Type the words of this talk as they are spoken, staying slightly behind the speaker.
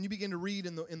You begin to read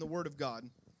in the Word of God.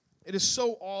 It is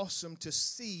so awesome to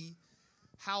see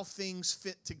how things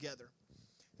fit together.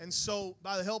 And so,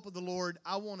 by the help of the Lord,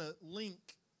 I want to link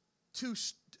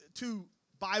two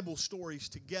Bible stories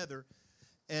together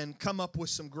and come up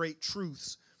with some great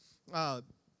truths.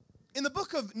 In the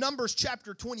book of Numbers,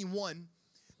 chapter 21,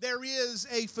 there is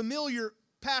a familiar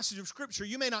passage of Scripture.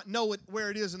 You may not know it where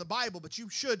it is in the Bible, but you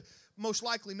should most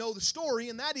likely know the story,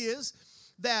 and that is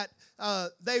that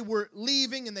they were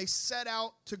leaving and they set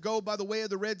out to go by the way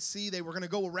of the Red Sea. They were going to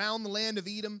go around the land of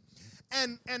Edom.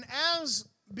 And as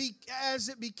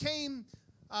it became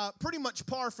pretty much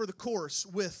par for the course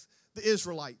with the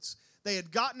Israelites, they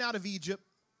had gotten out of Egypt,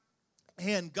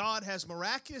 and God has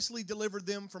miraculously delivered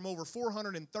them from over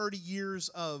 430 years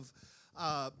of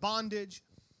bondage.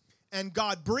 And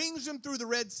God brings them through the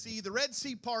Red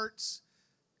Sea parts,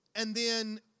 and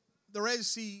then the Red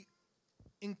Sea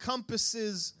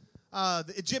encompasses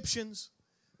the Egyptians.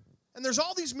 And there's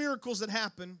all these miracles that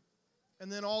happen,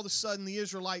 and then all of a sudden the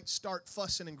Israelites start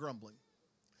fussing and grumbling.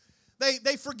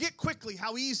 They forget quickly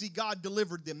how easy God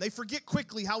delivered them. They forget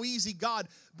quickly how easy God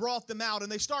brought them out,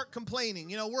 and they start complaining.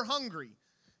 We're hungry.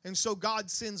 And so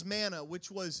God sends manna, which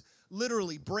was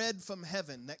literally bread from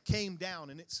heaven that came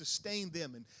down, and it sustained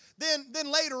them. And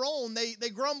then later on, they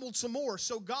grumbled some more,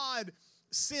 so God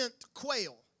sent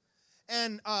quail.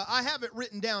 And I have it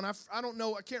written down. I don't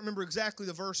know, I can't remember exactly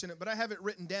the verse in it, but I have it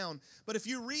written down. But if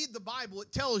you read the Bible,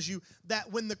 it tells you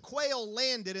that when the quail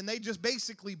landed and they just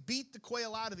basically beat the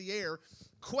quail out of the air,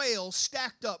 quail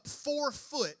stacked up 4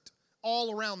 foot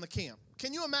all around the camp.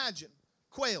 Can you imagine?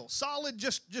 Quail, solid,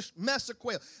 just mess of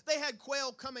quail. They had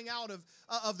quail coming out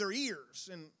of their ears,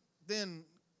 and then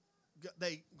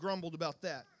they grumbled about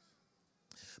that.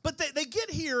 But they get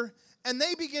here, and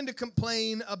they begin to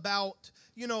complain about,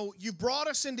 you brought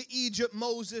us into Egypt,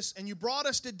 Moses, and you brought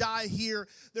us to die here.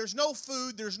 There's no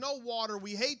food. There's no water.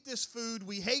 We hate this food.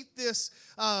 We hate this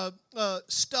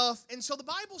stuff. And so the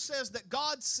Bible says that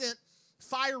God sent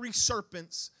fiery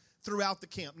serpents throughout the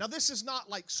camp. Now, this is not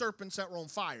like serpents that were on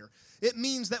fire. It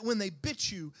means that when they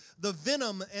bit you, the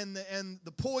venom and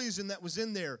the poison that was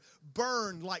in there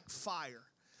burned like fire.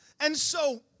 And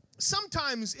so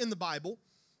sometimes in the Bible,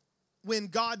 when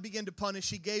God began to punish,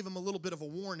 he gave them a little bit of a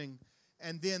warning,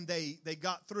 and then they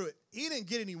got through it. He didn't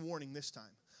get any warning this time.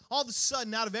 All of a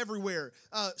sudden, out of everywhere,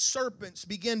 serpents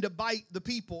began to bite the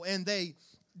people, and they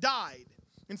died.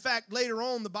 In fact, later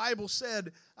on, the Bible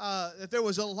said that there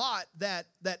was a lot that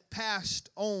passed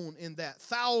on in that.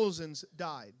 Thousands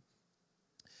died.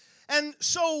 And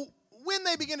so when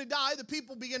they began to die, the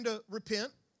people began to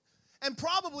repent. And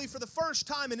probably for the first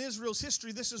time in Israel's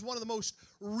history, this is one of the most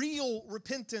real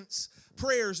repentance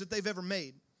prayers that they've ever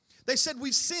made. They said,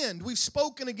 we've sinned, we've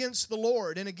spoken against the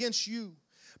Lord and against you.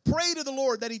 Pray to the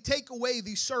Lord that he take away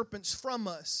these serpents from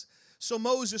us. So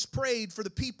Moses prayed for the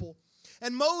people.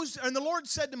 And the Lord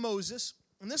said to Moses,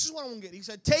 and this is what I want to get. He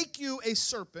said, take you a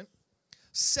serpent,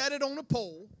 set it on a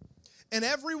pole, and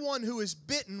everyone who is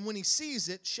bitten when he sees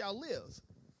it shall live.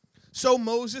 So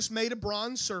Moses made a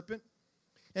bronze serpent,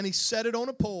 and he set it on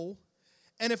a pole.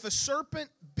 And if a serpent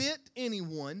bit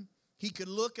anyone, he could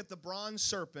look at the bronze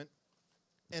serpent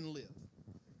and live.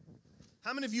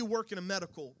 How many of you work in a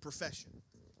medical profession?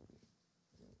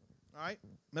 All right,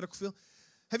 medical field.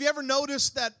 Have you ever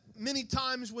noticed that many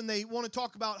times when they want to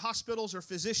talk about hospitals or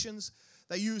physicians,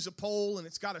 they use a pole and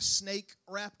it's got a snake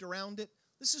wrapped around it?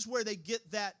 This is where they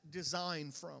get that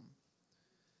design from.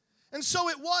 And so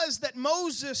it was that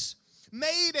Moses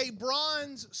made a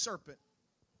bronze serpent,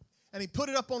 and he put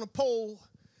it up on a pole,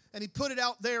 and he put it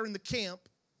out there in the camp,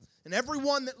 and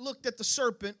everyone that looked at the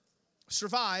serpent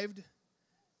survived.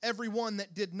 Everyone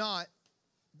that did not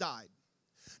died.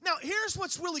 Now, here's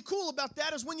what's really cool about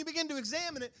that is when you begin to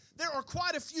examine it, there are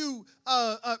quite a few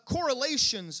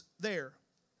correlations there.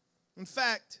 In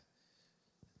fact,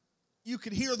 you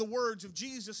could hear the words of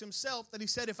Jesus himself that he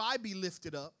said, if I be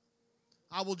lifted up,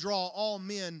 I will draw all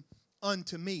men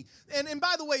unto me. And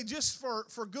by the way, just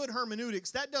for good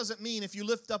hermeneutics, that doesn't mean if you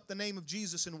lift up the name of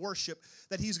Jesus in worship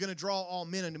that he's going to draw all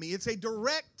men unto me. It's a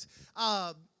direct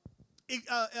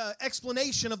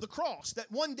explanation of the cross, that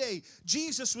one day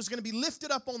Jesus was going to be lifted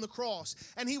up on the cross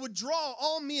and he would draw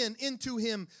all men into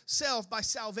himself by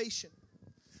salvation.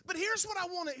 But here's what I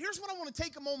want to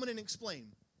take a moment and explain.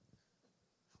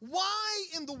 Why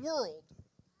in the world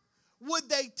would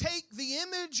they take the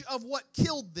image of what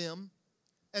killed them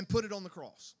and put it on the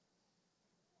cross?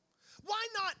 Why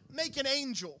not make an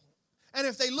angel? And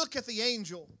if they look at the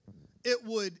angel, it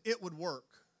would work.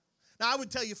 Now, I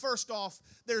would tell you, first off,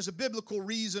 there's a biblical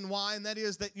reason why, and that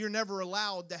is that you're never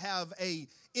allowed to have an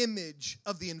image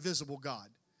of the invisible God.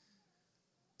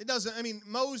 It doesn't, I mean,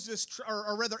 Moses,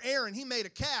 or rather Aaron, he made a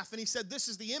calf and he said, this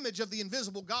is the image of the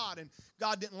invisible God. And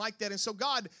God didn't like that. And so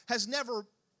God has never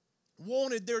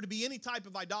wanted there to be any type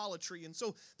of idolatry. And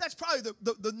so that's probably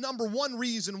the number one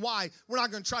reason why we're not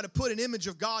going to try to put an image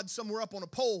of God somewhere up on a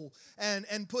pole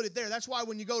and put it there. That's why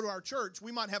when you go to our church,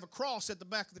 we might have a cross at the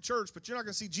back of the church, but you're not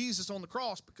going to see Jesus on the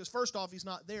cross because first off, he's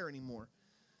not there anymore.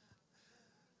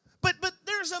 But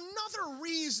there's another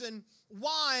reason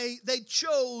why they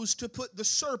chose to put the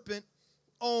serpent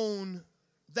on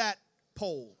that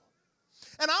pole.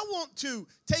 And I want to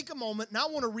take a moment and I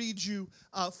want to read you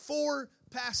 4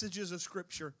 passages of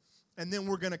Scripture, and then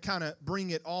we're going to kind of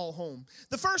bring it all home.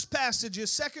 The first passage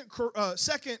is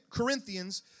 2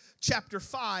 Corinthians chapter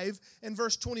 5 and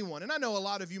verse 21. And I know a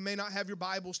lot of you may not have your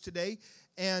Bibles today,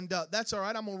 and that's all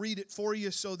right. I'm going to read it for you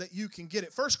so that you can get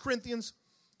it. 1 Corinthians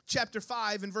chapter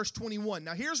 5 and verse 21.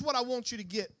 Now, here's what I want you to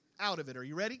get out of it. Are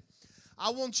you ready?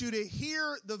 I want you to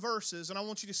hear the verses, and I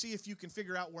want you to see if you can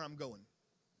figure out where I'm going.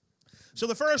 So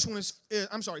the first one is, 2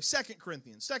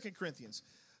 Corinthians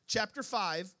chapter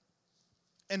 5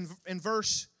 and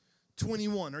verse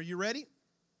 21. Are you ready?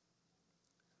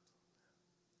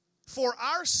 For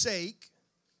our sake,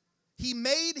 he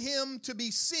made him to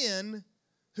be sin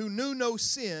who knew no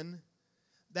sin,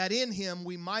 that in him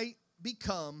we might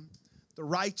become the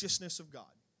righteousness of God.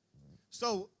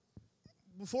 So,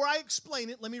 before I explain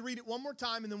it, let me read it one more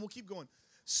time and then we'll keep going.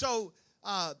 So,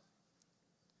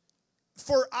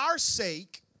 for our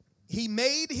sake, he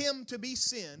made him to be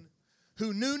sin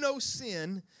who knew no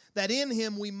sin, that in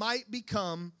him we might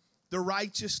become the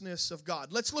righteousness of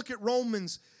God. Let's look at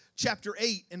Romans chapter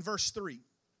 8 and verse 3.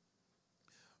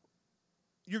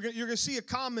 You're going to see a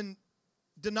common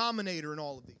denominator in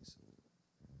all of these.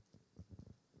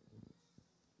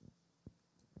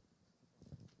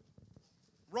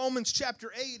 Romans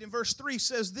chapter 8 and verse 3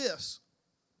 says this.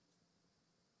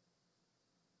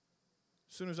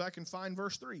 As soon as I can find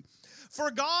verse 3.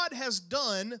 For God has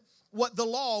done what the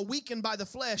law, weakened by the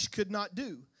flesh, could not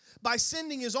do. By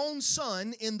sending his own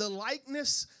Son in the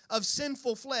likeness of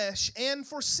sinful flesh, and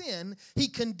for sin, he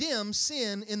condemned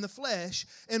sin in the flesh,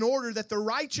 in order that the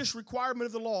righteous requirement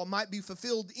of the law might be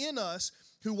fulfilled in us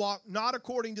who walk not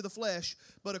according to the flesh,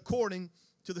 but according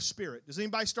to the Spirit. Is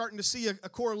anybody starting to see a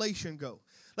correlation go?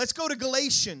 Let's go to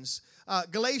Galatians.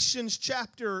 Galatians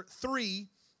chapter 3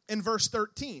 and verse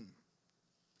 13.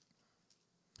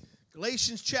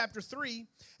 Galatians chapter 3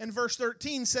 and verse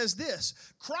 13 says this: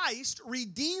 Christ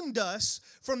redeemed us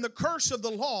from the curse of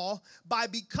the law by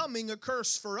becoming a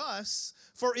curse for us.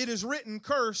 For it is written,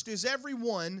 cursed is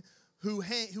everyone who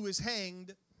is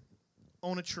hanged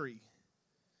on a tree.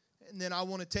 And then I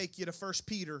want to take you to 1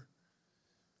 Peter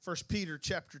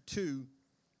chapter 2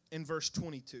 and verse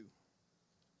 22.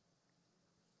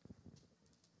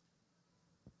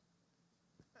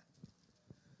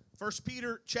 First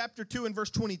Peter chapter 2 and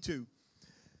verse 22.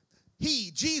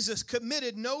 He, Jesus,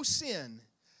 committed no sin,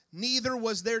 neither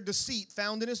was there deceit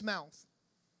found in his mouth.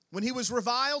 When he was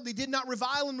reviled, he did not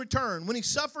revile in return. When he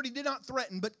suffered, he did not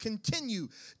threaten, but continue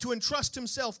to entrust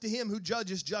himself to him who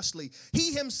judges justly.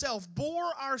 He himself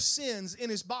bore our sins in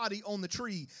his body on the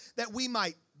tree, that we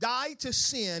might die to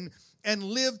sin and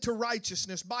live to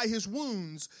righteousness. By his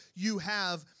wounds you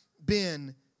have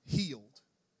been healed.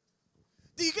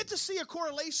 Do you get to see a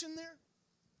correlation there?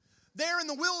 There in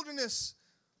the wilderness,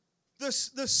 the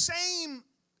same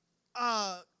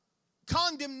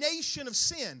condemnation of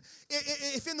sin.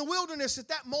 If in the wilderness at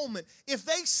that moment, if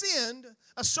they sinned,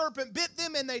 a serpent bit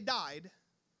them and they died,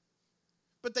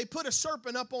 but they put a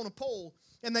serpent up on a pole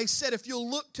and they said, if you'll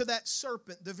look to that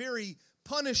serpent, the very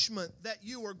punishment that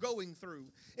you are going through,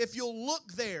 if you'll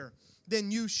look there, then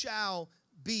you shall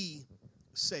be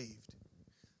saved.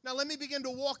 Now let me begin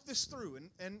to walk this through,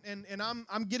 and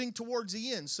I'm getting towards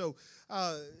the end. So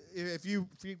if you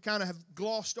kind of have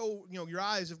glossed over, your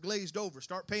eyes have glazed over,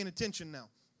 start paying attention now.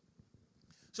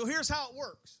 So here's how it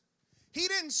works. He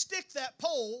didn't stick that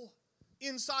pole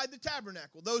inside the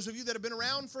tabernacle. Those of you that have been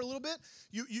around for a little bit,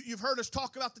 you've heard us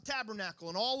talk about the tabernacle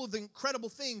and all of the incredible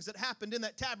things that happened in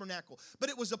that tabernacle.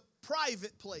 But it was a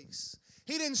private place.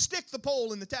 He didn't stick the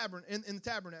pole in the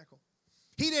tabernacle.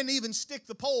 He didn't even stick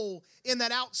the pole in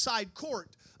that outside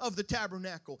court of the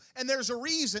tabernacle. And there's a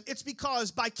reason. It's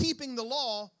because by keeping the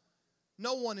law,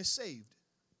 no one is saved.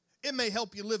 It may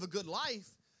help you live a good life.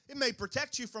 It may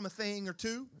protect you from a thing or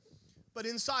two. But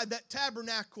inside that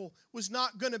tabernacle was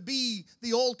not going to be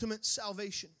the ultimate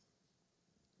salvation.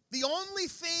 The only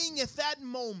thing at that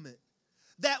moment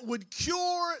that would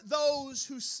cure those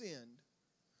who sinned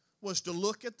was to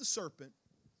look at the serpent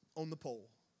on the pole.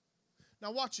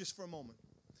 Now watch this for a moment.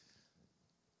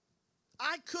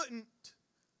 I couldn't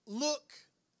look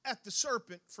at the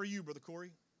serpent for you, Brother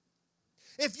Corey.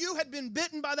 If you had been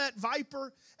bitten by that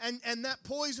viper and that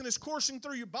poison is coursing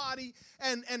through your body,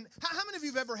 and how many of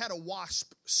you have ever had a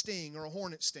wasp sting or a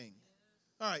hornet sting?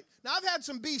 All right. Now, I've had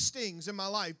some bee stings in my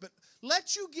life, but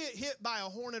let you get hit by a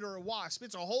hornet or a wasp,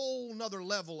 it's a whole nother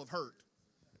level of hurt.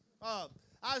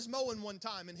 I was mowing one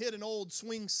time and hit an old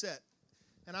swing set,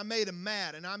 and I made them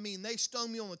mad. And I mean, they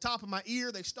stung me on the top of my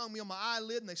ear, they stung me on my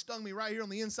eyelid, and they stung me right here on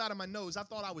the inside of my nose. I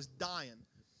thought I was dying.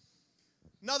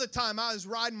 Another time, I was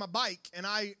riding my bike, and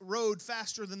I rode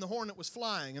faster than the hornet was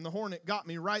flying, and the hornet got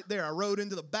me right there. I rode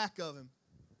into the back of him.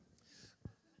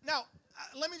 Now,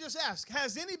 let me just ask,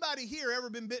 has anybody here ever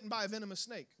been bitten by a venomous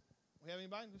snake? We have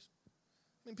anybody?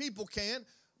 I mean, people can,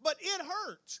 but it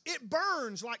hurts. It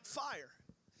burns like fire.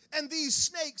 And these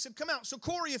snakes have come out. So,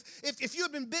 Corey, if you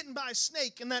have been bitten by a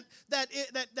snake and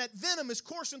that venom is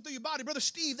coursing through your body, Brother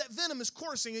Steve, that venom is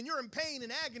coursing and you're in pain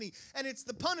and agony, and it's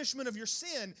the punishment of your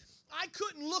sin, I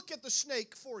couldn't look at the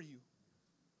snake for you.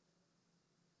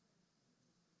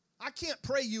 I can't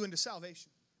pray you into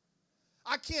salvation.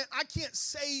 I can't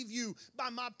save you by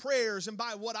my prayers and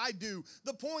by what I do.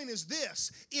 The point is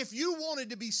this: if you wanted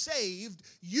to be saved,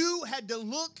 you had to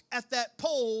look at that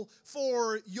pole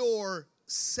for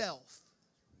yourself.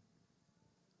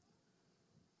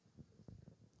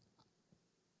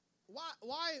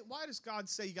 Why does God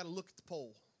say you got to look at the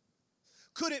pole?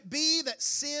 Could it be that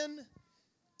sin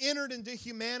entered into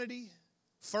humanity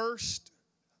first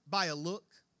by a look?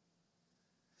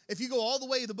 If you go all the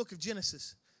way to the book of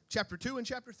Genesis, chapter 2 and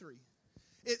chapter 3,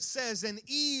 it says, and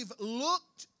Eve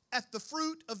looked at the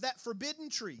fruit of that forbidden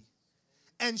tree,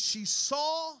 and she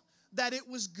saw that it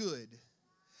was good.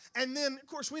 And then, of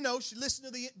course, we know she listened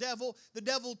to the devil. The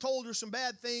devil told her some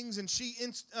bad things, and she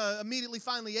immediately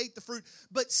finally ate the fruit.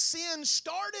 But sin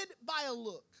started by a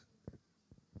look.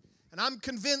 And I'm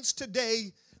convinced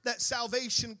today that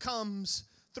salvation comes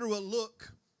through a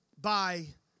look by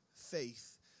faith.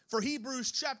 For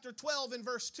Hebrews chapter 12 and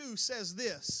verse 2 says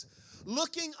this: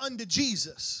 looking unto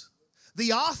Jesus,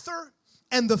 the author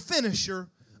and the finisher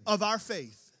of our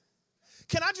faith.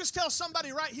 Can I just tell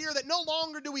somebody right here that no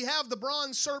longer do we have the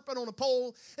bronze serpent on a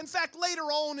pole? In fact, later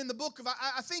on in the book of,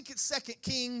 I think it's 2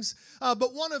 Kings,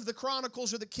 but one of the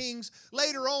Chronicles or the Kings,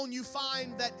 later on you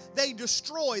find that they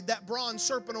destroyed that bronze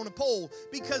serpent on a pole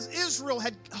because Israel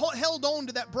had held on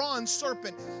to that bronze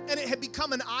serpent and it had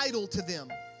become an idol to them.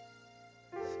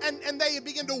 And they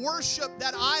began to worship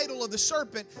that idol of the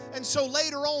serpent. And so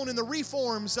later on in the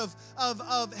reforms of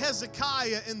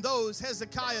Hezekiah and those,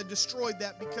 Hezekiah destroyed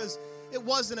that because it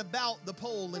wasn't about the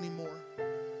pole anymore.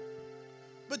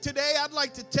 But today I'd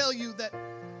like to tell you that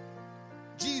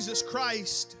Jesus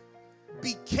Christ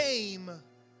became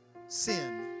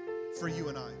sin for you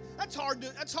and I. That's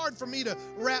hard for me to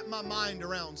wrap my mind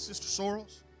around, Sister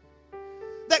Sorrels.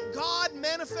 That God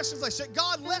manifested flesh, that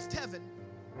God left heaven,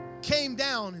 came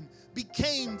down and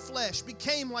became flesh,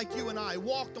 became like you and I,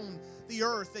 walked on the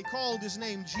earth. They called his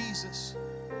name Jesus.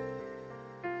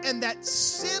 And that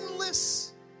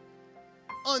sinless,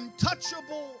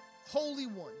 untouchable, holy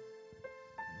one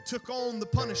took on the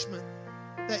punishment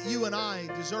that you and I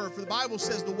deserve. For the Bible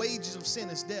says the wages of sin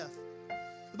is death.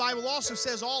 The Bible also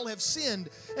says all have sinned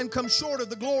and come short of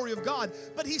the glory of God.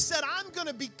 But he said, I'm going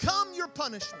to become your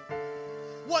punishment.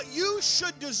 What you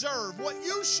should deserve, what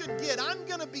you should get, I'm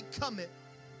going to become it.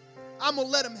 I'm going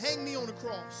to let him hang me on a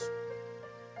cross.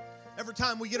 Every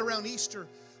time we get around Easter,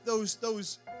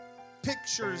 those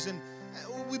pictures, and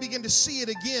we begin to see it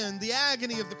again, the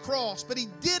agony of the cross. But he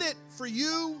did it for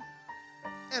you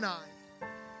and I.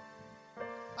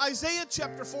 Isaiah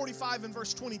chapter 45 and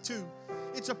verse 22.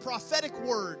 It's a prophetic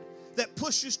word that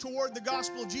pushes toward the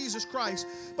gospel of Jesus Christ.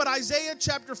 But Isaiah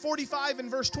chapter 45 and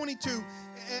verse 22,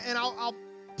 and I'll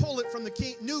pull it from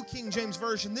the New King James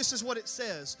Version. This is what it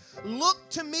says: look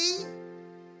to me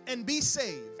and be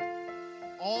saved,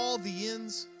 all the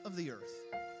ends of the earth.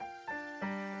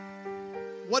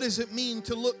 What does it mean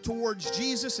to look towards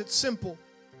Jesus? It's simple.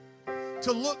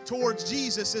 To look towards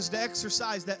Jesus is to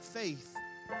exercise that faith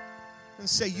and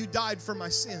say, you died for my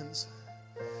sins.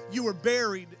 You were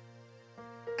buried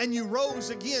and you rose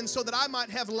again so that I might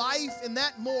have life and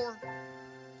that more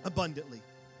abundantly.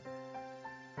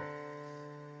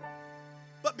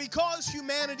 But because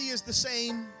humanity is the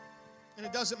same, and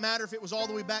it doesn't matter if it was all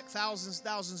the way back thousands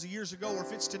of years ago or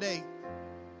if it's today,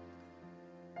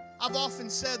 I've often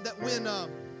said that when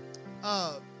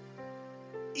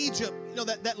Egypt,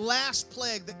 that last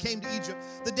plague that came to Egypt,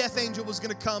 the death angel was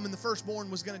going to come and the firstborn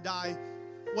was going to die.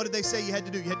 What did they say you had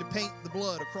to do? You had to paint the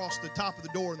blood across the top of the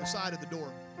door and the side of the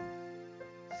door.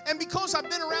 And because I've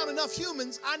been around enough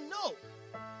humans, I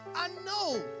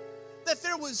know that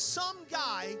there was some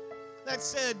guy that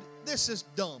said, this is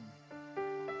dumb.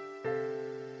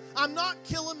 I'm not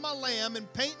killing my lamb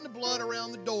and painting the blood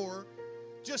around the door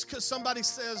just because somebody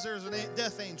says there's a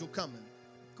death angel coming.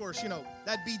 Of course,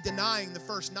 that'd be denying the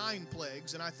first 9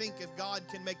 plagues. And I think if God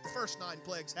can make the first 9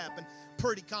 plagues happen,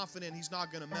 pretty confident he's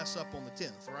not going to mess up on the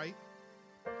 10th, right?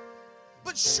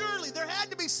 But surely there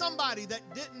had to be somebody that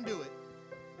didn't do it.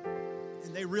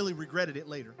 And they really regretted it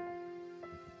later.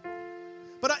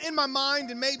 But in my mind,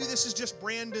 and maybe this is just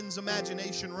Brandon's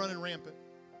imagination running rampant,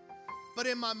 but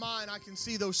in my mind, I can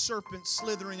see those serpents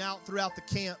slithering out throughout the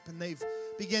camp, and they've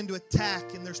begun to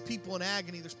attack, and there's people in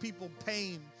agony, there's people in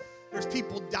pain, there's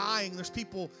people dying, there's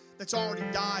people that's already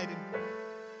died, and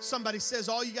somebody says,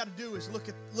 all you got to do is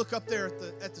look up there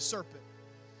at the serpent.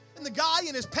 And the guy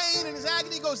in his pain and his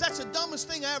agony goes, that's the dumbest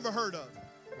thing I ever heard of.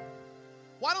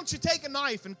 Why don't you take a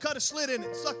knife and cut a slit in it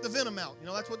and suck the venom out?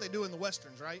 That's what they do in the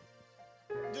Westerns, right?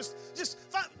 Just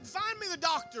find me the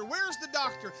doctor. Where's the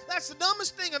doctor? That's the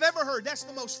dumbest thing I've ever heard. That's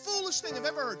the most foolish thing I've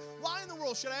ever heard. Why in the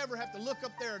world should I ever have to look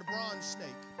up there at a bronze snake?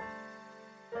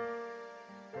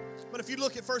 But if you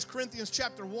look at 1 Corinthians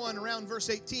chapter 1, around verse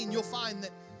 18, you'll find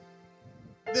that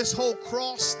this whole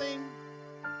cross thing,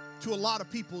 to a lot of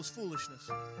people, is foolishness.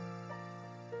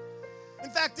 In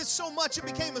fact, it's so much it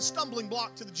became a stumbling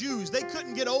block to the Jews. They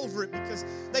couldn't get over it because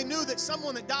they knew that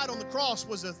someone that died on the cross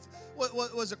was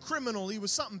a criminal. He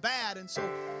was something bad, and so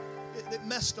it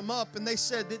messed them up. And they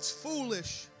said it's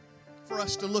foolish for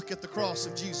us to look at the cross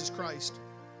of Jesus Christ.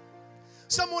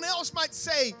 Someone else might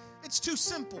say it's too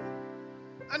simple.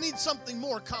 I need something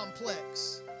more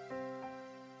complex.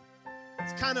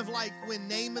 It's kind of like when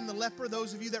Naaman the leper,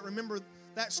 those of you that remember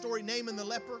that story, Naaman the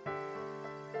leper,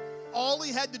 all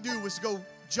he had to do was go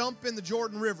jump in the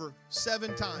Jordan River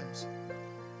 7 times.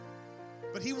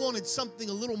 But he wanted something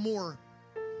a little more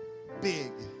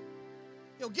big.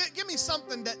 Give me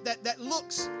something that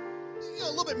looks a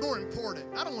little bit more important.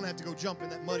 I don't want to have to go jump in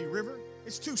that muddy river.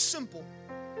 It's too simple.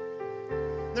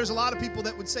 There's a lot of people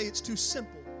that would say it's too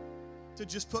simple to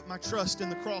just put my trust in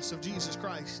the cross of Jesus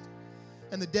Christ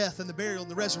and the death and the burial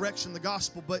and the resurrection, the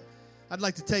gospel. But I'd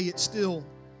like to tell you it still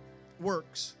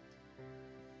works.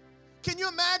 Can you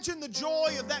imagine the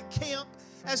joy of that camp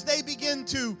as they begin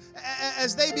to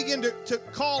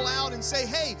call out and say,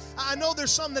 hey, I know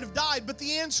there's some that have died, but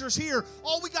the answer is here.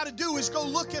 All we got to do is go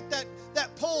look at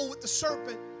that pole with the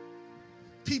serpent.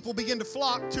 People begin to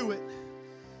flock to it.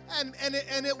 And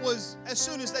it was, as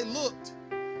soon as they looked,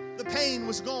 the pain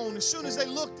was gone. As soon as they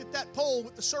looked at that pole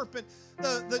with the serpent,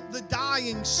 the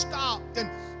dying stopped,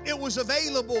 and it was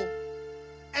available.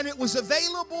 And it was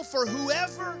available for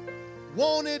whoever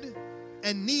wanted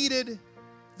and needed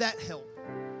that help.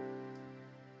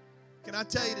 Can I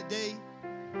tell you today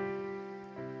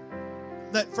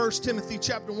that 1 Timothy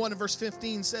chapter 1 and verse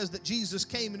 15 says that Jesus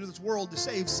came into this world to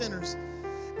save sinners,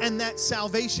 and that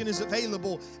salvation is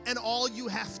available, and all you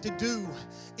have to do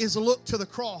is look to the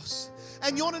cross.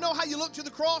 And you want to know how you look to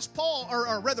the cross?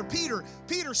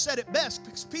 Peter said it best,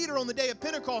 because Peter on the day of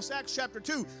Pentecost, Acts chapter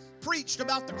 2, preached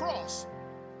about the cross.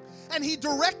 And he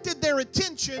directed their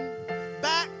attention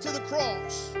back to the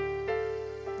cross.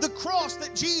 The cross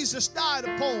that Jesus died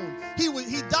upon.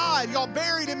 He died, y'all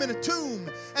buried him in a tomb,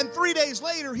 and 3 days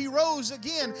later he rose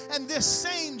again, and this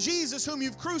same Jesus whom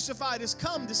you've crucified has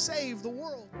come to save the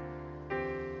world.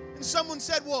 And someone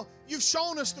said, well, you've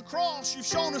shown us the cross, you've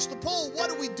shown us the pole, what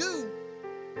do we do?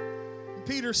 And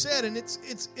Peter said, and it's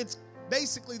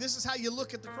basically, this is how you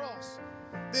look at the cross.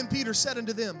 Then Peter said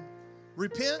unto them,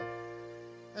 repent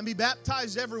and be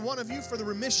baptized every one of you for the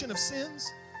remission of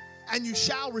sins, and you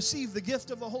shall receive the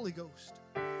gift of the Holy Ghost.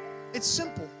 It's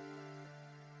simple,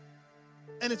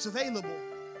 and it's available,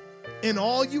 and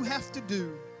all you have to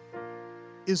do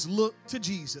is look to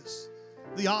Jesus,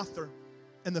 the author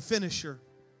and the finisher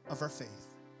of our faith.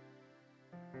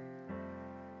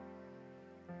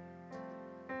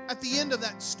 At the end of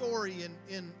that story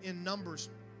in Numbers,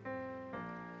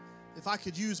 if I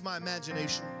could use my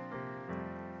imagination,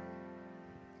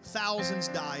 thousands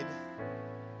died.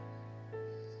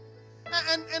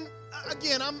 And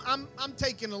again, I'm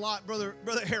taking a lot, brother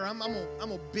Harry. I'm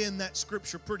gonna bend that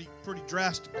scripture pretty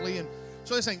drastically, and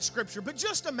so this ain't scripture. But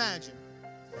just imagine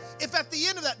if at the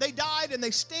end of that they died and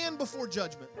they stand before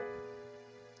judgment,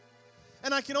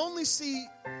 and I can only see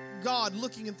God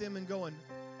looking at them and going,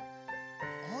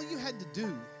 all you had to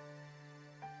do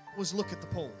was look at the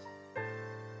pole.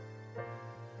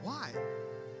 Why?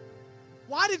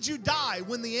 Why did you die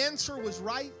when the answer was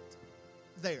right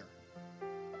there?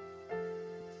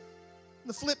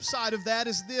 The flip side of that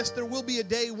is this: there will be a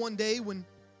day, one day, when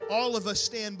all of us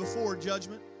stand before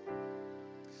judgment.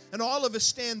 And all of us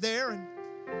stand there, and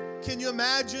Can you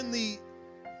imagine the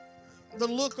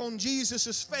look on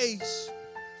Jesus' face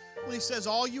when he says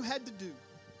all you had to do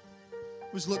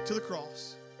was look to the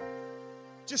cross?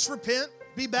 Just repent,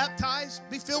 be baptized,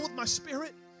 be filled with my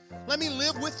Spirit. Let me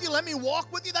live with you. Let me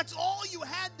walk with you. That's all you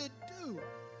had to do.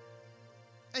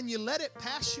 And you let it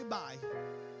pass you by.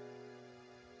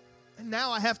 And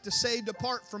now I have to say,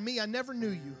 depart from me. I never knew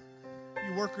you,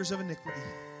 you workers of iniquity.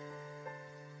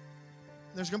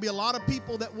 There's going to be a lot of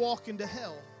people that walk into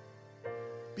hell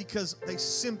because they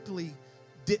simply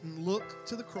didn't look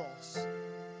to the cross.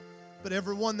 But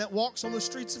everyone that walks on the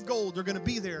streets of gold are going to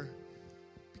be there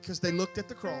because they looked at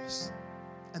the cross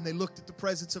and they looked at the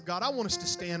presence of God. I want us to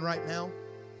stand right now.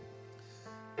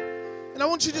 And I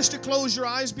want you just to close your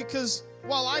eyes, because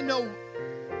while I know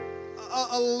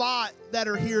a lot that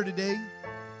are here today,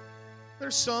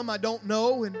 there's some I don't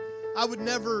know, and I would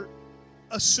never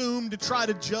assume to try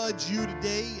to judge you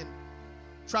today and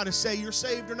try to say you're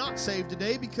saved or not saved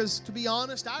today, because to be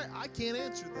honest, I can't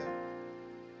answer that.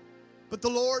 But the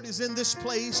Lord is in this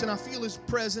place, and I feel His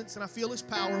presence and I feel His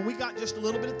power, and we got just a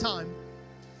little bit of time.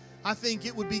 I think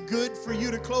it would be good for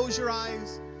you to close your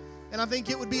eyes, and I think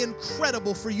it would be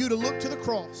incredible for you to look to the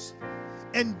cross.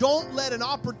 And don't let an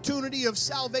opportunity of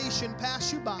salvation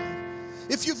pass you by.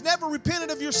 If you've never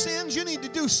repented of your sins, you need to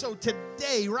do so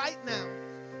today, right now.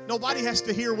 Nobody has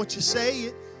to hear what you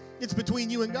say. It's between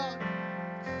you and God.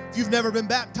 If you've never been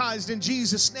baptized in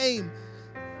Jesus' name,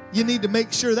 you need to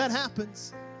make sure that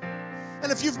happens.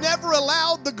 And if you've never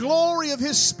allowed the glory of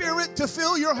His Spirit to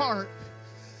fill your heart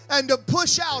and to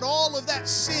push out all of that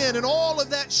sin and all of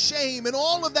that shame and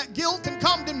all of that guilt and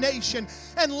condemnation,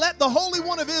 and let the Holy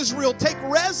One of Israel take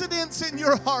residence in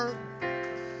your heart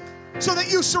so that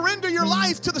you surrender your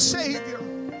life to the Savior,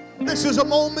 this is a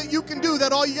moment you can do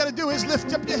that. All you got to do is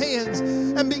lift up your hands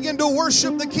and begin to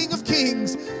worship the King of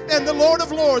Kings and the Lord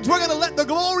of Lords. We're going to let the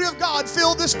glory of God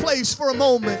fill this place for a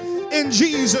moment in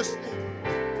Jesus' name.